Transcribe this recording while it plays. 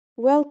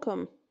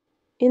Welcome!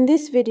 In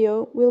this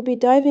video, we'll be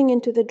diving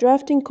into the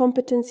Drafting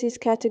Competencies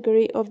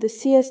category of the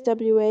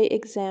CSWA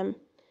exam.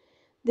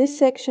 This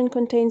section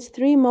contains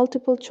 3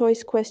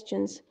 multiple-choice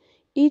questions,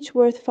 each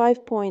worth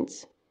 5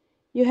 points.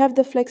 You have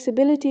the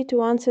flexibility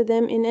to answer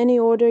them in any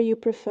order you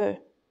prefer.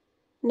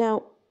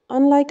 Now,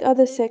 unlike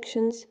other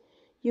sections,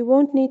 you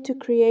won't need to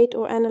create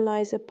or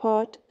analyze a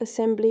part,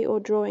 assembly, or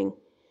drawing.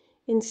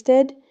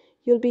 Instead,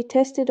 you'll be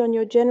tested on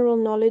your general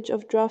knowledge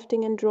of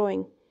drafting and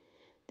drawing.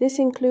 This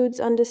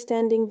includes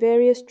understanding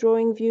various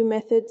drawing view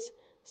methods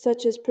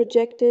such as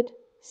projected,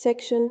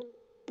 section,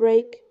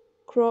 break,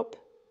 crop,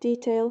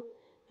 detail,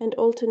 and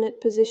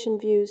alternate position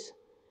views.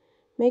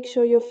 Make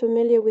sure you're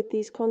familiar with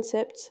these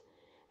concepts,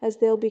 as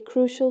they'll be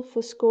crucial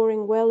for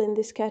scoring well in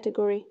this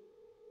category.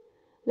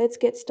 Let's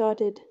get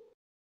started.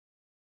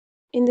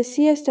 In the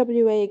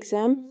CSWA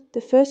exam, the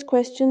first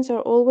questions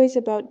are always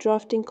about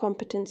drafting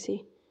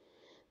competency.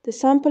 The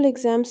sample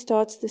exam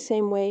starts the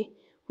same way,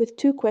 with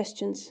 2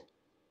 questions.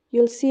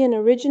 You'll see an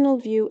original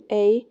view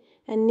A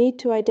and need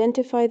to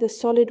identify the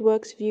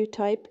SOLIDWORKS view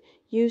type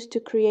used to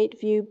create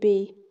view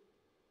B.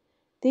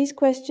 These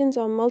questions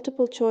are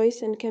multiple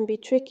choice and can be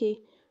tricky,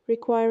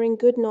 requiring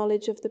good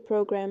knowledge of the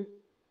program.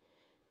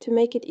 To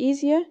make it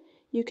easier,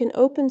 you can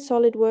open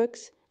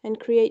SOLIDWORKS and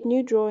create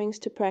new drawings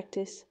to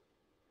practice.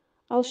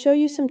 I'll show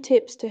you some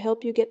tips to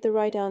help you get the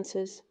right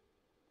answers.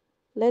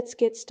 Let's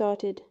get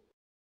started.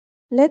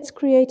 Let's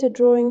create a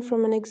drawing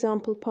from an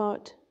example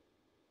part.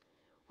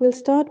 We'll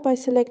start by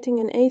selecting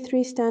an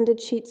A3 standard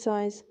sheet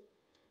size.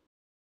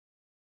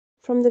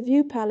 From the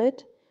View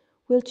palette,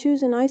 we'll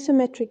choose an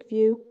isometric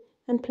view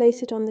and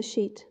place it on the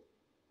sheet.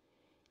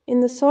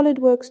 In the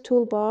SOLIDWORKS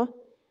toolbar,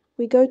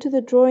 we go to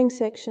the Drawing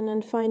section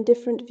and find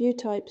different view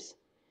types.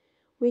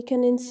 We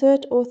can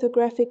insert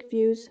orthographic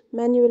views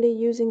manually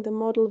using the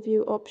Model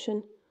View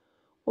option,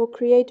 or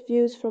create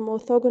views from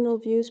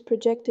orthogonal views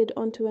projected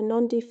onto a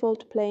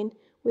non-default plane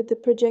with the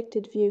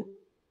Projected view.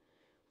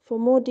 For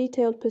more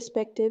detailed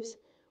perspectives,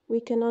 we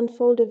can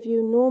unfold a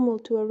view normal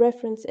to a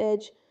reference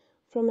edge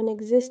from an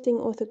existing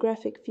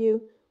orthographic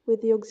view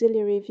with the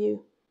auxiliary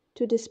view.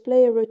 To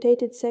display a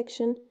rotated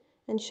section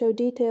and show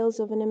details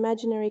of an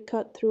imaginary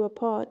cut through a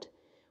part,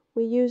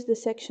 we use the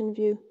section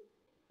view.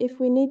 If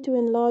we need to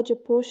enlarge a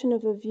portion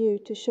of a view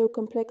to show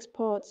complex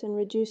parts and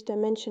reduce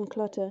dimension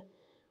clutter,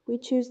 we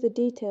choose the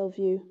detail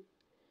view.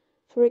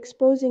 For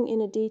exposing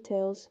inner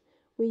details,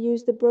 we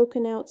use the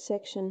broken out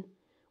section,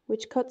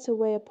 which cuts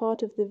away a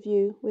part of the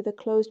view with a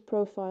closed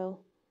profile.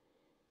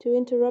 To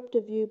interrupt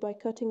a view by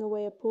cutting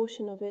away a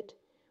portion of it,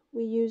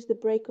 we use the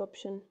break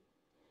option.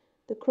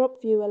 The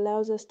crop view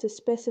allows us to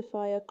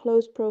specify a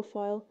closed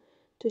profile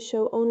to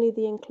show only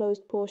the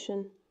enclosed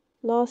portion.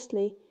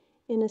 Lastly,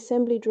 in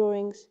assembly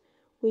drawings,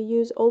 we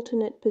use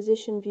alternate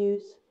position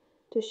views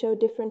to show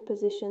different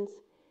positions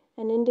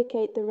and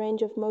indicate the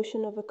range of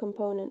motion of a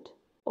component.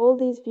 All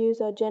these views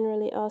are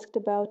generally asked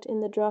about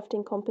in the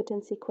drafting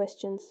competency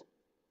questions.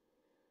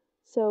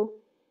 So,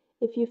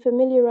 if you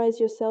familiarize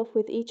yourself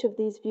with each of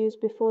these views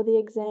before the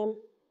exam,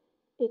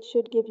 it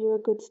should give you a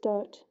good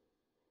start.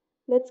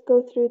 Let's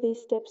go through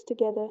these steps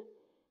together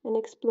and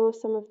explore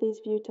some of these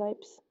view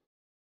types.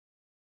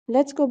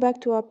 Let's go back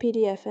to our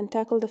PDF and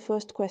tackle the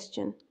first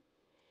question.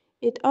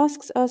 It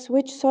asks us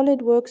which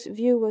SOLIDWORKS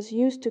view was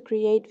used to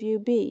create view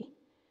B.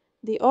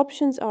 The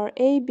options are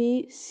A,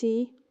 B,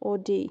 C, or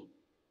D.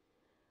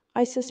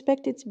 I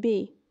suspect it's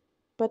B,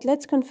 but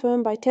let's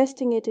confirm by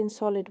testing it in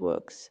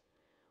SOLIDWORKS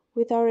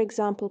with our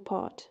example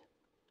part.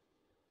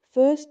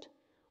 First,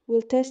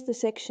 we'll test the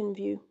section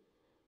view.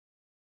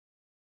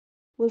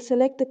 We'll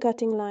select the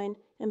cutting line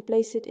and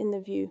place it in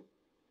the view.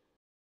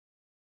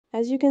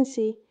 As you can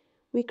see,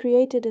 we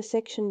created a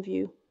section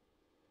view.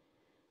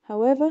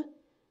 However,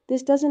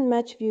 this doesn't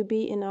match view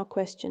B in our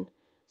question,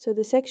 so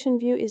the section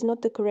view is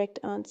not the correct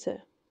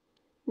answer.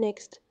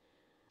 Next,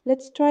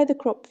 let's try the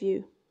crop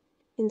view.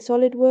 In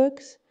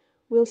SOLIDWORKS,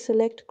 we'll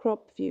select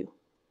crop view.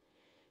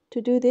 To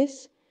do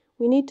this,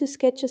 we need to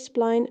sketch a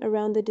spline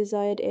around the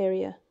desired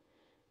area.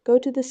 Go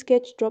to the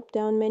Sketch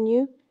drop-down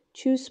menu,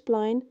 choose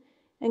Spline,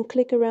 and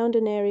click around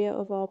an area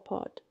of our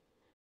part.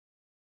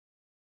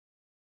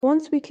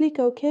 Once we click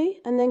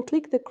OK and then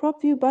click the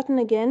Crop View button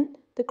again,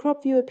 the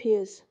crop view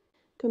appears.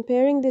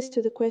 Comparing this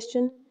to the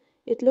question,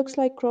 it looks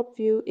like crop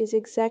view is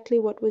exactly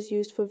what was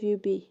used for view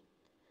B.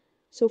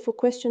 So for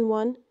question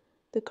 1,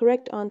 the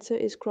correct answer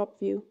is crop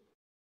view.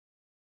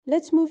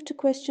 Let's move to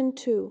question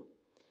 2.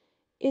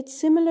 It's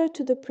similar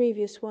to the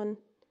previous one,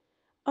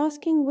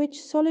 asking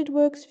which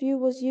SOLIDWORKS view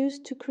was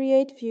used to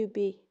create view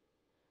B.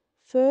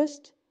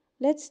 First,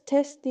 let's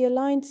test the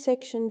aligned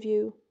section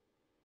view.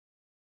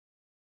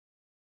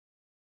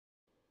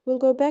 We'll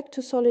go back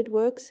to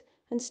SOLIDWORKS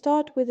and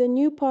start with a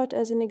new part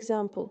as an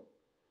example.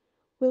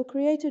 We'll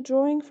create a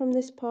drawing from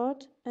this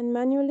part and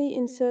manually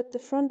insert the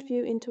front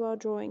view into our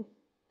drawing.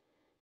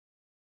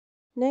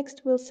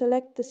 Next, we'll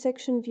select the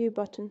Section View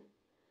button.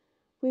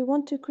 We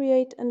want to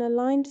create an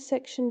aligned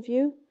section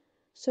view,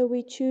 so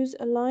we choose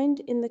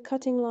Aligned in the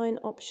Cutting Line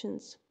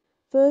options.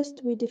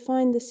 First, we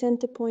define the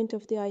center point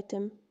of the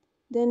item.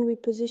 Then we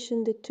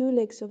position the two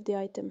legs of the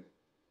item.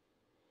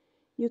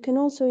 You can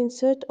also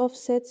insert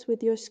offsets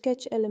with your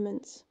sketch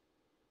elements.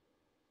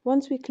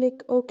 Once we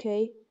click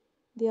OK,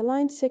 the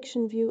aligned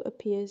section view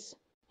appears.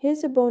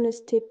 Here's a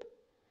bonus tip.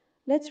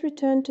 Let's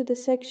return to the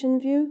section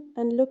view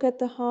and look at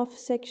the half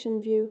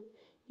section view.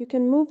 You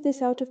can move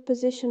this out of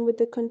position with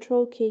the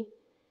Control key.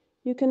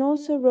 You can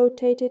also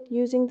rotate it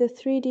using the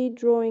 3D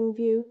drawing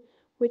view,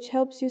 which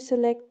helps you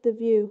select the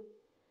view.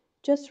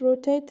 Just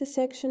rotate the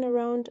section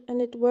around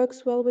and it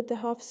works well with the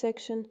half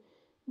section.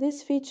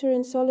 This feature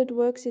in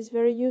SOLIDWORKS is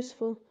very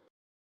useful.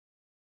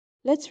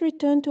 Let's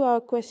return to our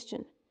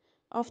question.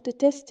 After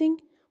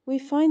testing, we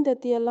find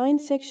that the aligned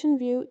section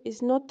view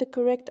is not the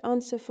correct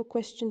answer for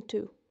question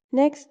 2.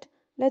 Next,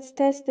 let's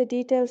test the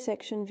detail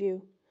section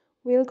view.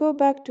 We'll go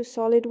back to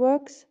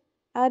SOLIDWORKS,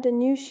 add a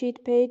new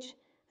sheet page,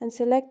 and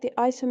select the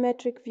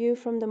isometric view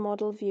from the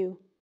model view.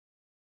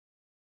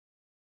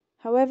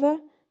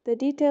 However, the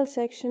detail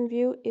section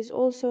view is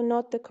also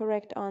not the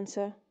correct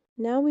answer.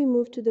 Now we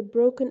move to the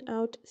broken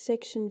out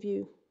section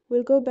view.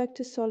 We'll go back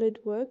to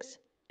SOLIDWORKS,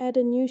 add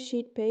a new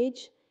sheet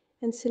page,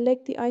 and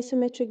select the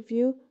isometric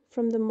view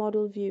from the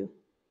model view.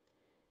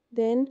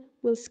 Then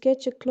we'll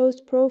sketch a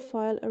closed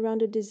profile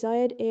around a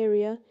desired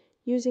area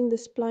using the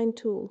spline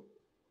tool.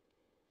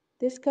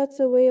 This cuts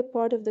away a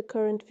part of the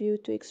current view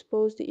to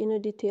expose the inner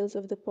details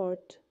of the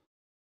part.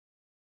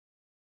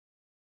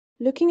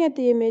 Looking at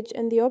the image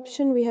and the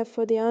option we have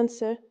for the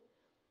answer,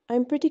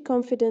 I'm pretty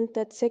confident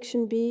that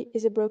section B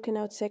is a broken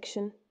out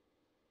section.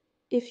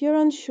 If you're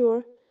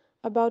unsure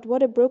about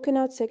what a broken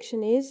out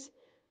section is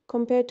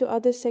compared to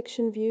other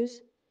section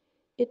views,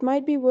 it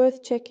might be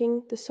worth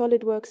checking the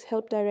SOLIDWORKS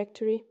help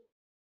directory.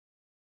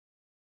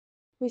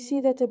 We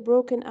see that a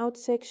broken out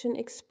section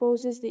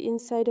exposes the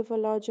inside of a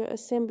larger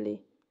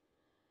assembly.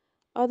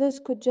 Others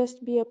could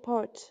just be a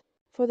part.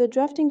 For the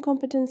drafting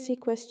competency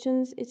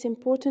questions, it's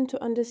important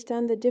to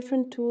understand the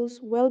different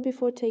tools well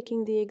before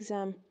taking the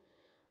exam.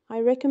 I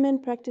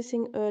recommend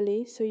practicing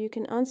early so you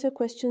can answer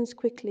questions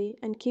quickly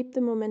and keep the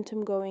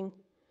momentum going.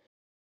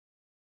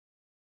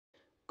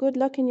 Good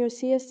luck in your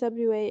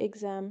CSWA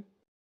exam.